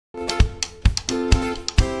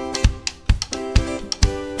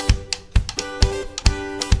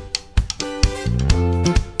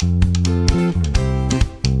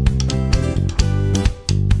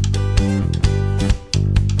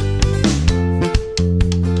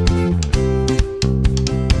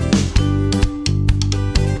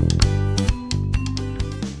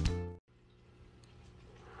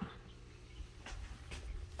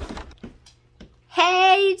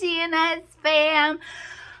Instagram.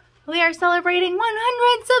 We are celebrating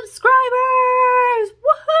 100 subscribers.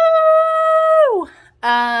 Woohoo!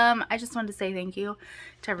 I just wanted to say thank you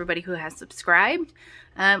to everybody who has subscribed.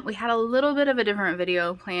 We had a little bit of a different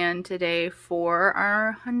video planned today for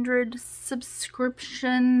our 100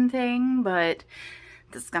 subscription thing, but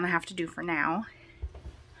this is gonna have to do for now.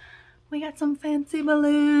 We got some fancy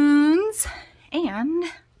balloons and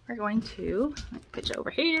we're going to put you over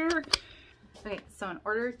here. Okay, so in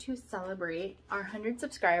order to celebrate our 100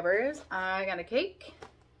 subscribers, I got a cake,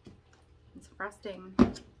 and some frosting,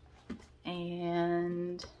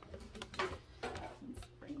 and let's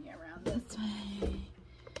bring you around this way.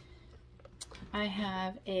 I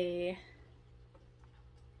have a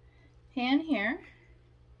pan here.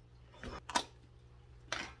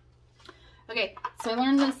 Okay, so I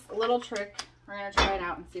learned this little trick. We're gonna try it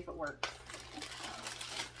out and see if it works.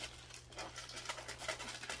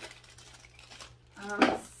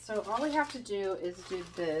 So all we have to do is do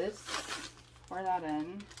this, pour that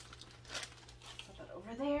in, put that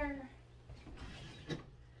over there.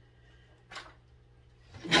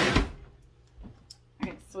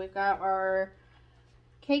 Okay, so we've got our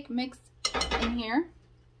cake mix in here.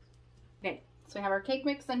 Okay, so we have our cake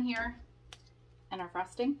mix in here and our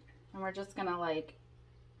frosting, and we're just gonna like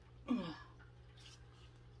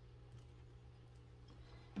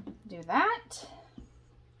do that.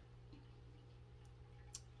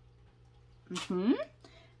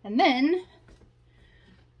 And then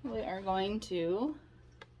we are going to,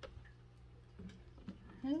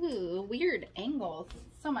 ooh, weird angles,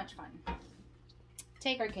 so much fun.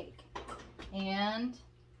 Take our cake and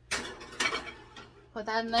put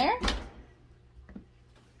that in there. I'm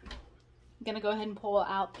gonna go ahead and pull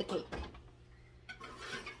out the cake.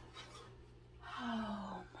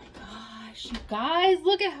 Oh my gosh, you guys,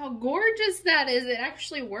 look at how gorgeous that is. It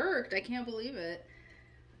actually worked. I can't believe it.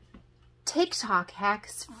 TikTok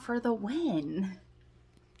hacks for the win.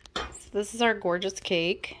 So this is our gorgeous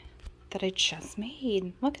cake that I just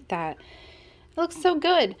made. Look at that. It looks so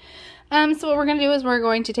good. So what we're going to do is we're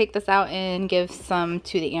going to take this out and give some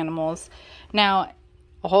to the animals. Now,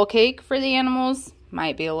 a whole cake for the animals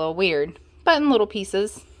might be a little weird, but in little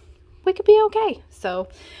pieces, we could be okay. So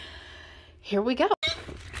here we go.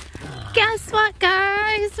 Guess what,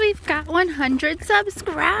 guys? We've got 100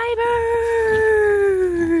 subscribers.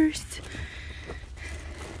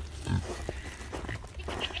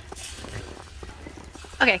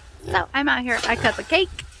 Okay, so I'm out here. I cut the cake.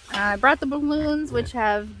 I brought the balloons, which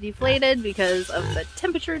have deflated because of the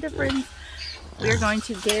temperature difference. We are going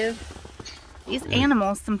to give these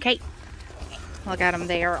animals some cake. Look at them.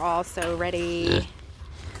 They are all so ready.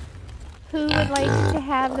 Who would like to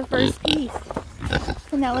have the first piece?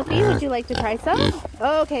 Penelope, would you like to try some?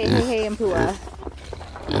 Okay, hey, and Pua.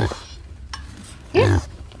 Here,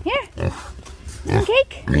 some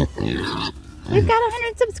cake. We've got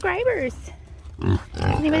 100 subscribers.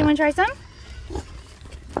 Anybody want to try some?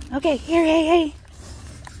 Okay, here, hey.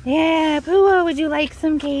 Yeah, Pua, would you like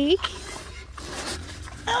some cake?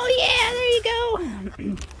 Oh yeah, there you go.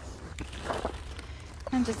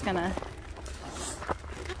 I'm just gonna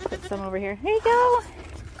put some over here. There you go.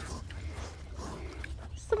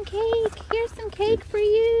 Some cake. Here's some cake for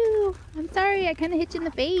you. I'm sorry, I kind of hit you in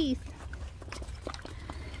the face.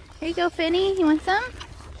 Here you go, Finny. You want some?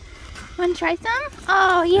 Want to try some?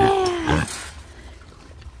 Oh yeah.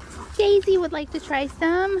 Daisy would like to try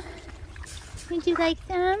some. Would you like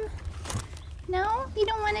some? No? You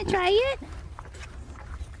don't want to try it?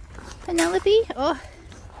 Penelope? Oh.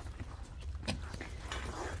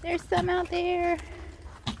 There's some out there.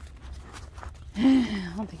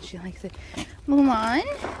 I don't think she likes it. Mulan,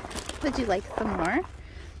 would you like some more?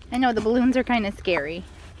 I know the balloons are kind of scary.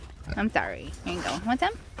 I'm sorry. Here you go. Want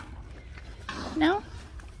some? No?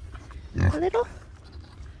 A little?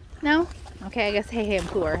 No? Okay, I guess Hey and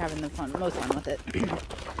Pooh are having the most fun with it.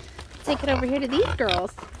 Take it over here to these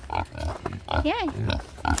girls. Yeah.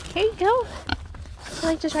 Here you go. Would you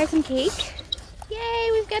like to try some cake?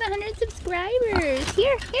 Yay, we've got 100 subscribers.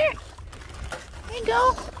 Here. There you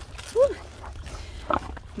go. Woo.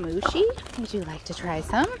 Mooshie, would you like to try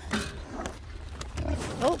some?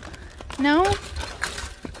 Oh, no.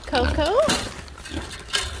 Coco?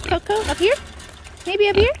 Coco, up here? Maybe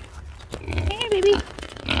up here? Here, baby.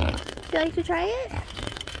 Would you like to try it?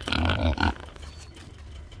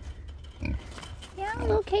 Yeah, a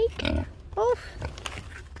little cake. Oof.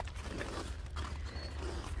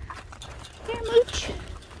 Here, Mooch.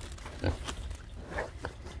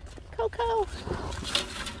 Coco.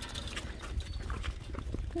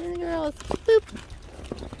 There the girls. Boop.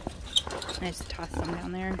 I just tossed some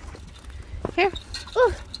down there. Here.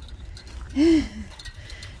 Ooh.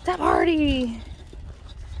 It's a party.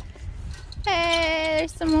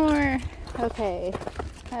 there's some more. Okay,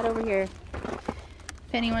 head over here.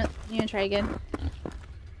 Penny, you want to try again?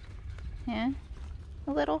 Yeah,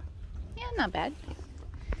 a little. Yeah, not bad.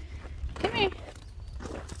 Come here.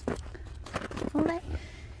 Well,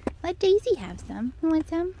 let Daisy have some. You want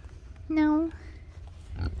some? No.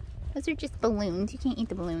 Those are just balloons. You can't eat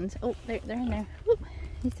the balloons. Oh, they're in there. Woo.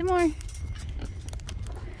 Need some more.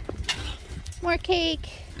 More cake.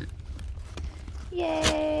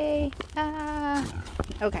 Yay.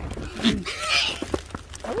 Okay.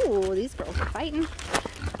 Oh, these girls are fighting.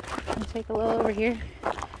 I'll take a little over here.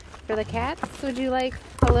 For the cats, would you like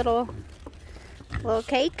a little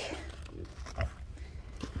cake?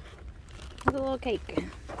 A little cake.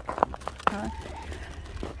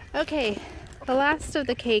 Okay, the last of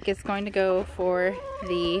the cake is going to go for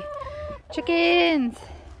the chickens.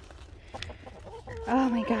 Oh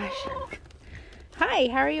my gosh. Hi,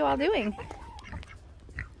 how are you all doing?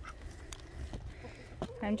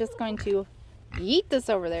 I'm just going to yeet this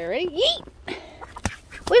over there. Ready? Yeet!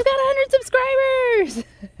 We've got 100 subscribers!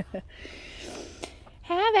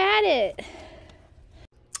 Have at it.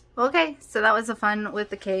 Okay, so that was the fun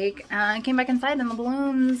with the cake. I came back inside and the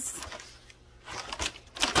balloons,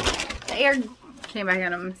 the air came back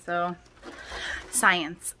at them, so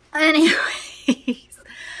science. Anyways,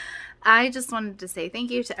 I just wanted to say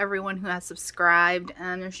thank you to everyone who has subscribed,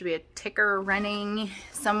 and there should be a ticker running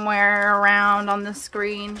somewhere around on the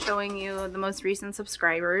screen showing you the most recent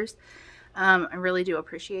subscribers. I really do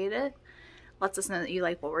appreciate it. Lets us know that you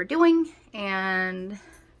like what we're doing and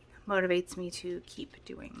motivates me to keep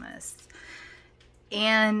doing this.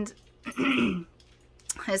 And I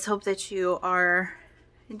just hope that you are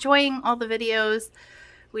enjoying all the videos.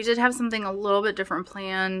 We did have something a little bit different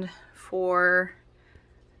planned for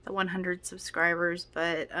the 100 subscribers,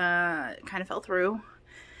 but it kind of fell through.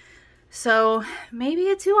 So maybe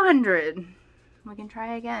a 200. We can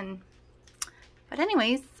try again. But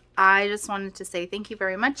anyways, I just wanted to say thank you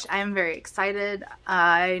very much. I am very excited.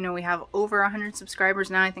 I know we have over 100 subscribers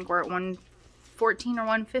now. I think we're at 114 or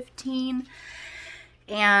 115.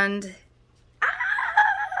 And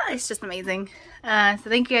it's just amazing. So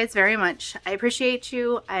thank you guys very much. I appreciate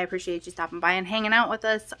you. I appreciate you stopping by and hanging out with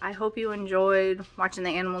us. I hope you enjoyed watching the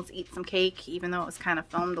animals eat some cake, even though it was kind of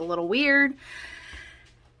filmed a little weird.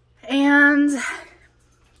 And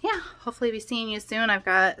yeah, hopefully be seeing you soon. I've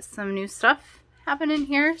got some new stuff happening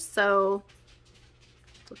here, so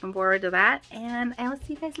looking forward to that, and I will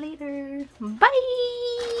see you guys later.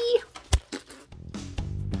 Bye.